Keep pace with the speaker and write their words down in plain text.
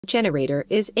generator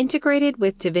is integrated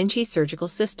with Vinci surgical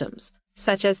systems,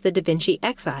 such as the Vinci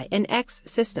Xi and X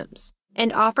systems,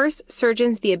 and offers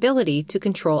surgeons the ability to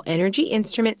control energy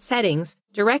instrument settings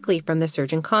directly from the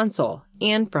surgeon console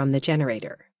and from the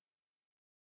generator.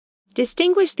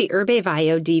 Distinguish the ERBE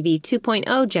VIO DV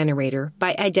 2.0 generator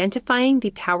by identifying the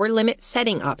power limit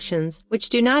setting options which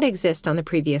do not exist on the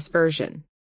previous version.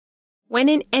 When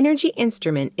an energy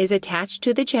instrument is attached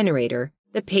to the generator,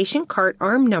 the patient cart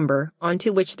arm number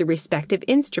onto which the respective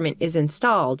instrument is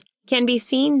installed can be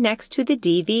seen next to the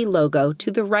DV logo to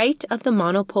the right of the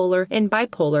monopolar and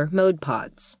bipolar mode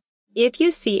pods. If you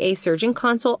see a surgeon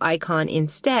console icon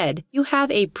instead, you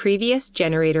have a previous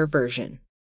generator version.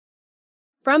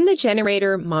 From the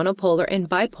generator, monopolar, and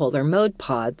bipolar mode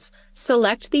pods,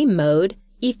 select the mode,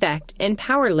 effect, and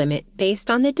power limit based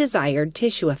on the desired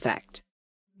tissue effect.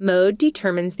 Mode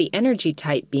determines the energy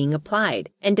type being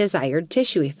applied and desired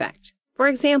tissue effect. For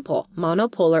example,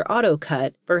 monopolar auto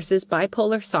cut versus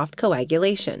bipolar soft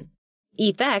coagulation.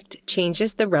 Effect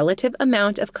changes the relative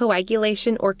amount of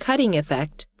coagulation or cutting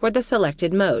effect for the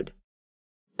selected mode.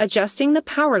 Adjusting the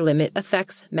power limit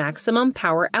affects maximum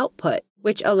power output,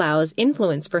 which allows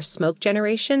influence for smoke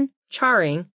generation,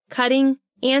 charring, cutting,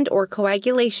 and/or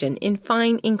coagulation in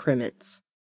fine increments.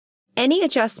 Any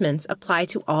adjustments apply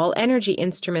to all energy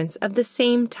instruments of the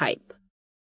same type.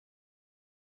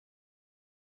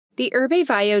 The ERBE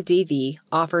VIO DV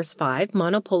offers 5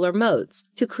 monopolar modes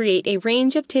to create a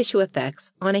range of tissue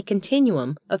effects on a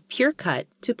continuum of pure cut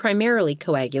to primarily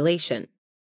coagulation.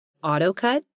 Auto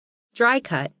cut, dry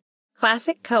cut,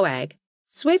 classic coag,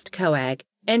 swift coag,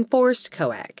 and forced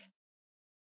coag.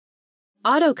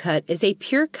 Auto cut is a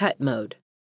pure cut mode.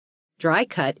 Dry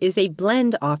cut is a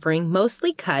blend offering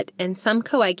mostly cut and some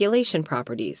coagulation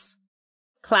properties.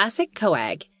 Classic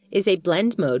coag is a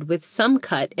blend mode with some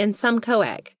cut and some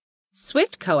coag.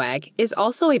 Swift coag is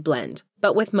also a blend,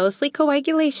 but with mostly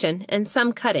coagulation and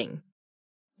some cutting.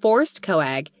 Forced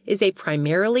coag is a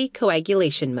primarily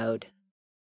coagulation mode.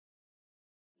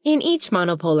 In each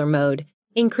monopolar mode,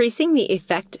 increasing the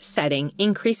effect setting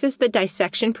increases the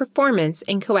dissection performance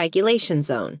and coagulation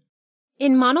zone.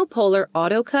 In monopolar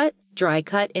auto cut, dry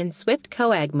cut, and swift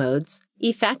coag modes,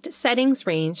 effect settings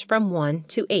range from 1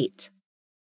 to 8.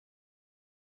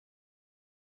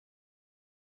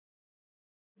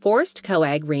 Forced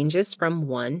coag ranges from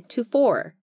 1 to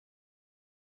 4.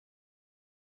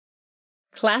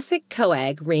 Classic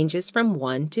coag ranges from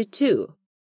 1 to 2.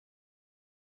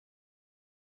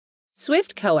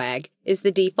 Swift coag is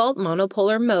the default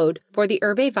monopolar mode for the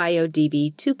ERBE VIO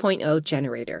DV 2.0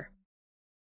 generator.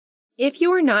 If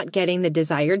you are not getting the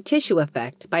desired tissue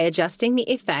effect by adjusting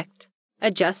the effect,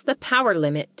 adjust the power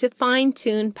limit to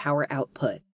fine-tune power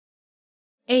output.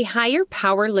 A higher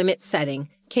power limit setting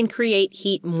can create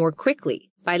heat more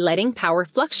quickly by letting power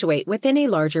fluctuate within a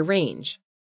larger range.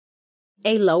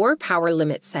 A lower power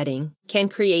limit setting can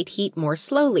create heat more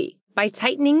slowly by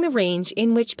tightening the range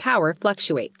in which power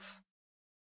fluctuates.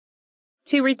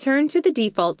 To return to the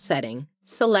default setting,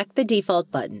 select the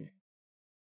default button.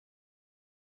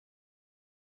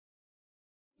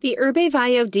 The ERBE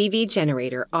VIO DV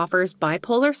generator offers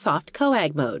bipolar soft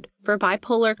coag mode for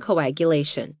bipolar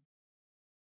coagulation.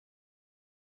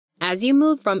 As you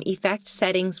move from effect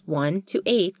settings 1 to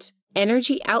 8,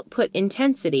 energy output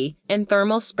intensity and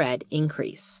thermal spread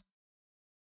increase.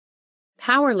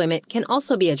 Power limit can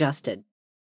also be adjusted.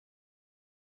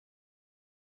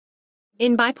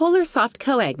 In bipolar soft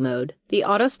coag mode, the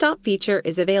auto stop feature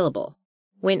is available.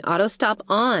 When auto stop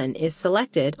on is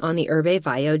selected on the ERBE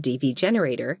VIO DV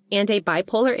generator and a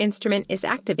bipolar instrument is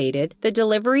activated, the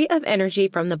delivery of energy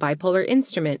from the bipolar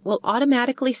instrument will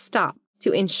automatically stop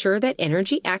to ensure that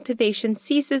energy activation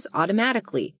ceases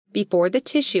automatically before the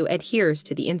tissue adheres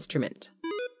to the instrument.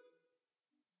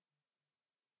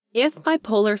 If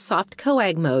bipolar soft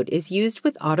coag mode is used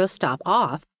with auto stop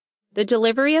off, the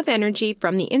delivery of energy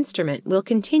from the instrument will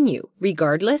continue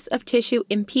regardless of tissue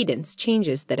impedance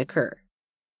changes that occur.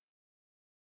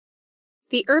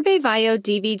 The ERBE VIO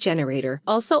DV generator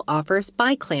also offers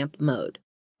biclamp mode.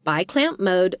 Biclamp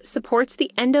mode supports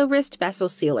the endo-wrist vessel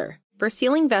sealer for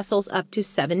sealing vessels up to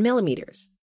 7 mm.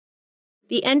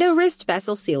 The endo-wrist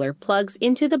vessel sealer plugs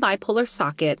into the bipolar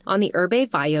socket on the ERBE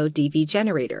VIO DV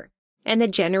generator, and the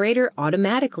generator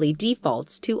automatically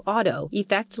defaults to auto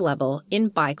effect level in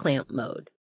biclamp mode.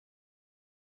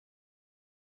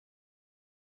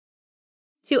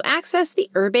 To access the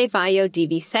ERBE VIO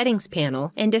DV settings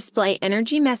panel and display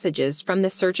energy messages from the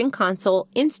Surgeon Console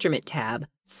Instrument tab,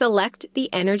 select the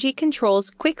Energy Controls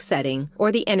Quick Setting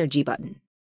or the Energy button.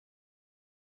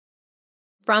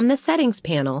 From the Settings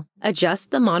panel,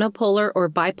 adjust the monopolar or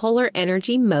bipolar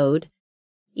energy mode,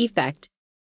 Effect,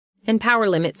 and Power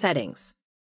Limit settings.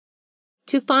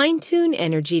 To fine-tune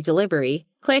energy delivery,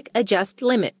 click Adjust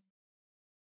Limit.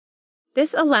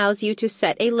 This allows you to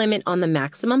set a limit on the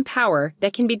maximum power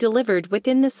that can be delivered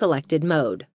within the selected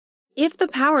mode. If the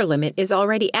power limit is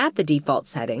already at the default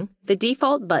setting, the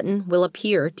default button will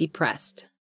appear depressed.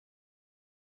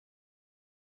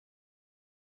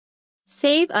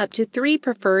 Save up to 3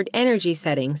 preferred energy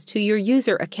settings to your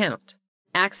user account.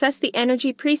 Access the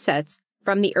energy presets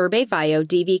from the ERBE VIO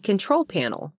DV control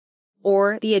panel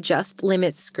or the Adjust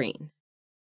Limits screen.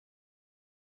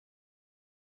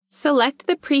 Select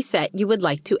the preset you would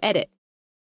like to edit.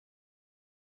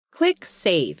 Click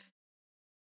Save.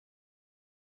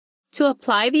 To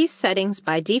apply these settings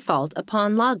by default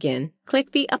upon login,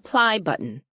 click the Apply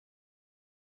button.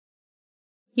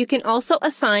 You can also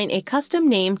assign a custom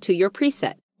name to your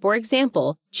preset, for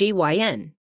example,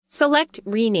 GYN. Select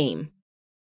Rename.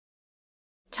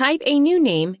 Type a new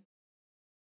name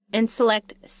and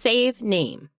select Save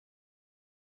Name.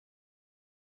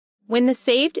 When the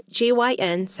saved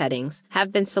GYN settings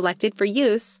have been selected for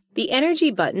use, the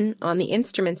Energy button on the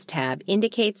Instruments tab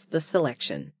indicates the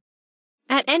selection.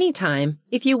 At any time,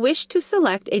 if you wish to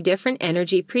select a different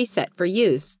energy preset for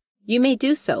use, you may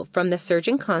do so from the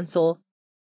Surgeon console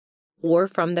or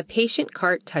from the Patient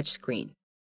Cart touchscreen.